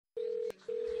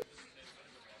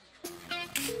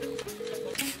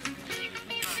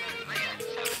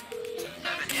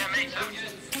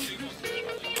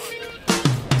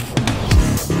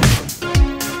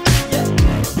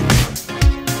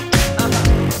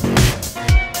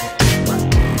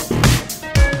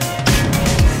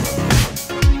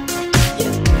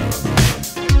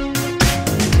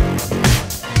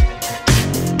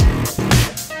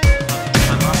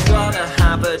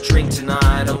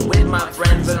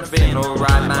looking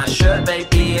alright. My shirt may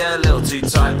be a little too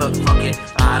tight, but fuck it,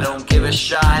 I don't give a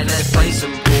shit. Let's play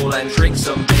some pool and drink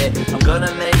some beer. I'm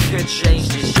gonna make a change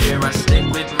this year. I stick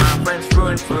with my friends through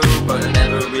and through, but I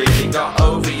never really got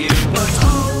over you. But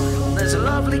oh, there's a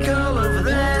lovely girl over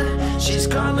there. She's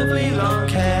got lovely long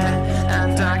hair,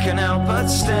 and I can't help but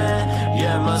stare.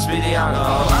 Yeah, it must be the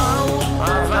alcohol. Oh,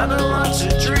 I've had a lot to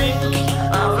drink,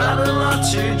 I've had a lot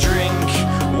to drink.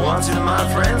 What do my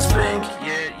friends think?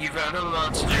 Yeah, you've had a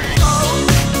lot to drink. Oh,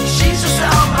 she's just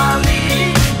out my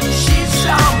league, she's just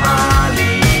out my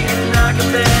league, and I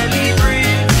can barely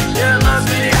breathe. Yeah, it must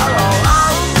be the alcohol.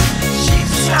 Oh, she's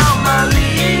just out my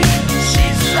league,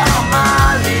 she's just out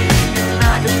my league, and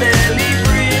I can barely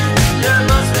breathe. Yeah, it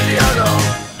must be the alcohol.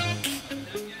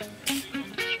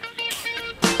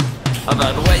 I've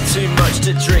had way too much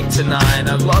to drink tonight.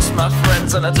 I've lost my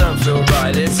friends and I don't feel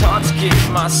right. It's hard to keep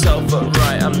myself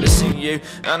upright. I'm missing you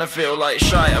and I feel like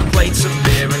shite. I played some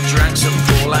beer and drank some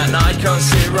pool, and I can't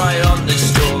sit right on this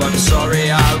stool. I'm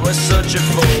sorry I was such a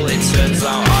fool. It turns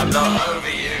out I'm not over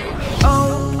you.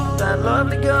 Oh, that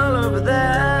lovely girl over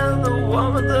there, the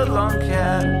one with the long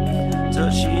hair.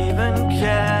 Does she even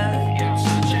care? You're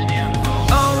such an animal.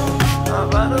 Oh,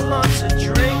 I've had a lot to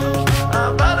drink,